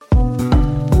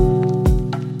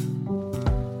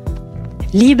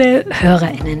Liebe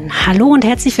HörerInnen, hallo und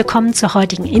herzlich willkommen zur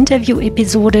heutigen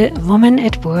Interview-Episode Women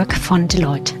at Work von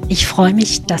Deloitte. Ich freue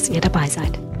mich, dass ihr dabei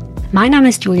seid. Mein Name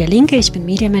ist Julia Linke, ich bin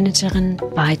Mediamanagerin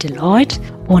bei Deloitte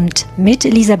und mit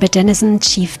Elisabeth Dennison,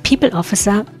 Chief People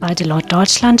Officer bei Deloitte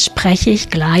Deutschland, spreche ich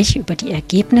gleich über die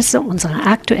Ergebnisse unserer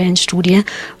aktuellen Studie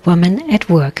Women at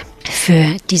Work.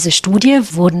 Für diese Studie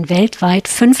wurden weltweit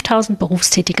 5000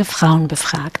 berufstätige Frauen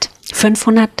befragt,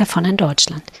 500 davon in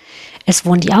Deutschland. Es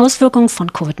wurden die Auswirkungen von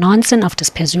Covid-19 auf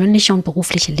das persönliche und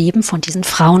berufliche Leben von diesen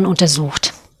Frauen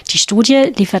untersucht. Die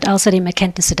Studie liefert außerdem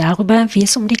Erkenntnisse darüber, wie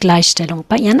es um die Gleichstellung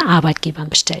bei ihren Arbeitgebern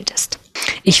bestellt ist.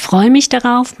 Ich freue mich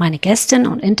darauf, meine Gästin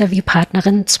und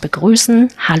Interviewpartnerin zu begrüßen.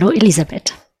 Hallo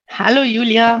Elisabeth. Hallo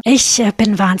Julia. Ich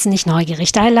bin wahnsinnig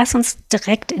neugierig. Daher lass uns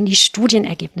direkt in die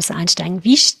Studienergebnisse einsteigen.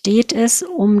 Wie steht es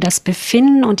um das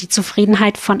Befinden und die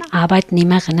Zufriedenheit von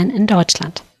Arbeitnehmerinnen in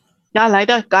Deutschland? Ja,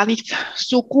 leider gar nicht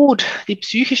so gut. Die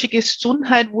psychische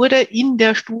Gesundheit wurde in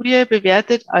der Studie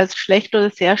bewertet als schlecht oder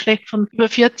sehr schlecht von über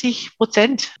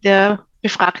 40% der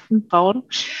befragten Frauen.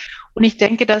 Und ich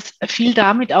denke, dass viel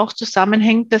damit auch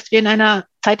zusammenhängt, dass wir in einer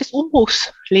Zeit des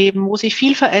Umbruchs leben, wo sich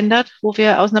viel verändert, wo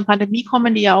wir aus einer Pandemie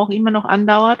kommen, die ja auch immer noch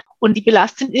andauert und die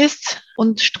belastend ist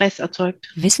und Stress erzeugt.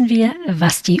 Wissen wir,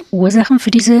 was die Ursachen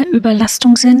für diese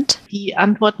Überlastung sind? Die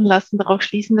Antworten lassen darauf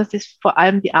schließen, dass es vor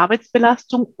allem die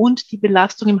Arbeitsbelastung und die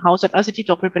Belastung im Haushalt, also die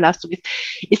Doppelbelastung ist.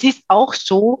 Es ist auch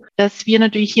so, dass wir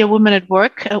natürlich hier Women at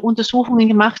Work Untersuchungen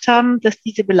gemacht haben, dass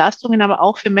diese Belastungen aber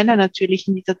auch für Männer natürlich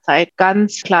in dieser Zeit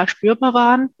ganz klar spürbar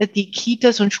waren. Die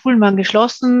Kitas und Schulen waren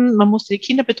geschlossen, man musste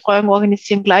die Kinderbetreuung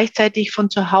organisieren, gleichzeitig von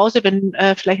zu Hause, wenn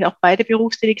vielleicht auch beide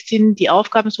berufstätig sind, die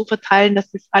Aufgaben so verteilen,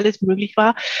 dass das alles möglich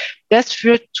war. Das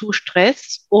führt zu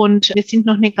Stress und wir sind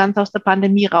noch nicht ganz aus der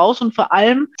Pandemie raus und vor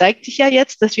allem zeigt sich ja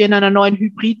jetzt, dass wir in einer neuen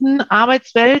hybriden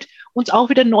Arbeitswelt uns auch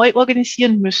wieder neu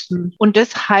organisieren müssen. Und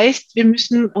das heißt, wir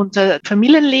müssen unser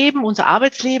Familienleben, unser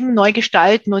Arbeitsleben neu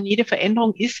gestalten und jede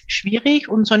Veränderung ist schwierig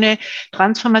und so eine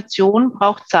Transformation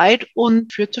braucht Zeit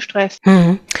und führt zu Stress.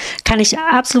 Kann ich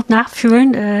absolut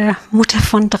nachfühlen, Mutter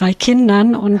von 3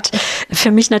 Kindern und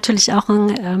für mich natürlich auch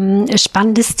ein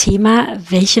spannendes Thema.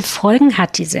 Welche Folgen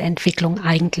hat diese Entwicklung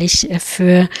eigentlich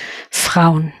für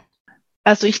Frauen?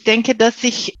 Also ich denke, dass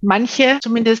sich manche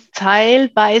zumindest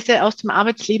teilweise aus dem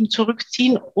Arbeitsleben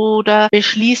zurückziehen oder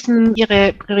beschließen,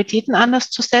 ihre Prioritäten anders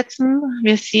zu setzen.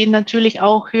 Wir sehen natürlich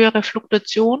auch höhere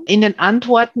Fluktuation. In den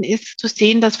Antworten ist zu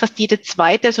sehen, dass fast jede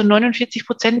zweite, also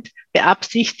 49%,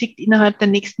 beabsichtigt, innerhalb der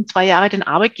nächsten 2 Jahre den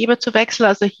Arbeitgeber zu wechseln.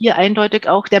 Also hier eindeutig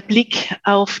auch der Blick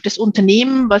auf das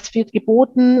Unternehmen. Was wird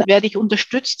geboten? Werde ich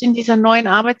unterstützt in dieser neuen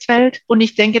Arbeitswelt? Und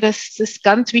ich denke, dass es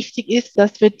ganz wichtig ist,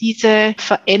 dass wir diese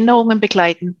Veränderungen begleiten.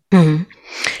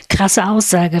 Krasse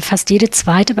Aussage. Fast jede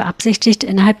zweite beabsichtigt,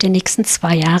 innerhalb der nächsten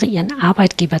 2 Jahre ihren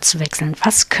Arbeitgeber zu wechseln.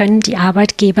 Was können die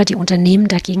Arbeitgeber, die Unternehmen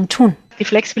dagegen tun? Die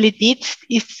Flexibilität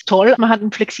ist toll, man hat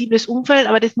ein flexibles Umfeld,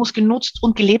 aber das muss genutzt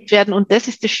und gelebt werden und das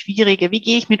ist das Schwierige. Wie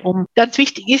gehe ich mit um? Ganz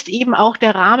wichtig ist eben auch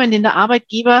der Rahmen, den der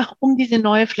Arbeitgeber um diese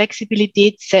neue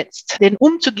Flexibilität setzt. Denn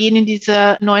umzugehen in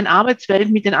dieser neuen Arbeitswelt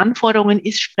mit den Anforderungen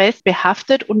ist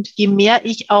stressbehaftet und je mehr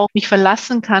ich auch mich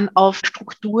verlassen kann auf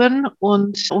Strukturen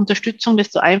und Unterstützung,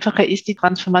 desto einfacher ist die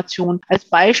Transformation. Als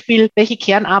Beispiel, welche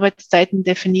Kernarbeitszeiten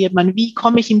definiert man? Wie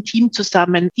komme ich im Team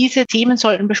zusammen? Diese Themen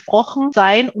sollten besprochen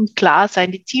sein und klar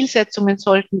sein. Die Zielsetzungen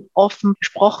sollten offen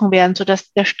besprochen werden,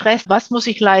 sodass der Stress, was muss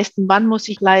ich leisten, wann muss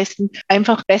ich leisten,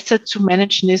 einfach besser zu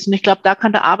managen ist. Und ich glaube, da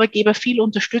kann der Arbeitgeber viel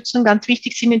unterstützen. Ganz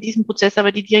wichtig sind in diesem Prozess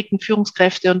aber die direkten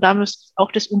Führungskräfte. Und da muss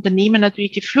auch das Unternehmen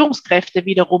natürlich die Führungskräfte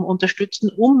wiederum unterstützen,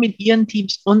 um mit ihren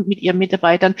Teams und mit ihren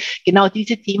Mitarbeitern genau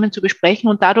diese Themen zu besprechen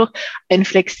und dadurch ein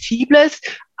flexibles,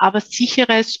 aber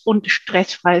sicheres und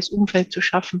stressfreies Umfeld zu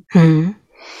schaffen.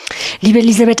 Liebe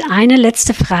Elisabeth, eine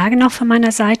letzte Frage noch von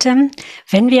meiner Seite.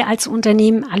 Wenn wir als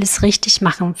Unternehmen alles richtig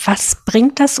machen, was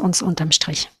bringt das uns unterm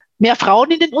Strich? Mehr Frauen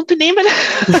in den Unternehmen.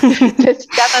 Das ist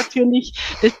ja natürlich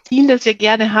das Ziel, das wir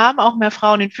gerne haben. Auch mehr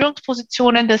Frauen in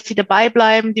Führungspositionen, dass sie dabei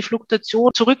bleiben, die Fluktuation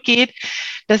zurückgeht,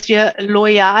 dass wir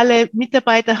loyale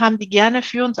Mitarbeiter haben, die gerne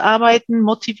für uns arbeiten,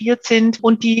 motiviert sind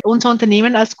und die unser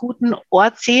Unternehmen als guten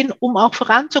Ort sehen, um auch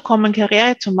voranzukommen,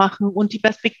 Karriere zu machen und die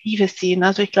Perspektive sehen.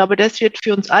 Also ich glaube, das wird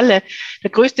für uns alle der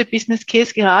größte Business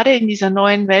Case, gerade in dieser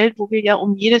neuen Welt, wo wir ja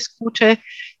um jedes gute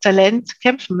Talent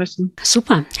kämpfen müssen.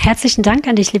 Super. Herzlichen Dank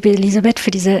an dich, liebe Elisabeth, für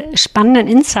diese spannenden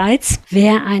Insights.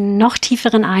 Wer einen noch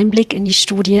tieferen Einblick in die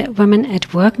Studie Women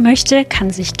at Work möchte, kann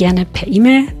sich gerne per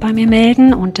E-Mail bei mir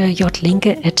melden unter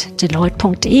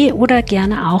jlinke@deloitte.de oder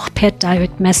gerne auch per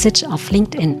Direct Message auf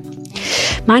LinkedIn.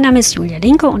 Mein Name ist Julia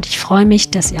Linke und ich freue mich,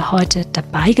 dass ihr heute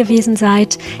dabei gewesen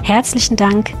seid. Herzlichen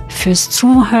Dank fürs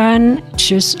Zuhören.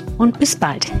 Tschüss und bis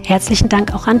bald. Herzlichen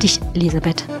Dank auch an dich,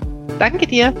 Elisabeth. Danke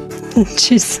dir.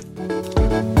 Tschüss.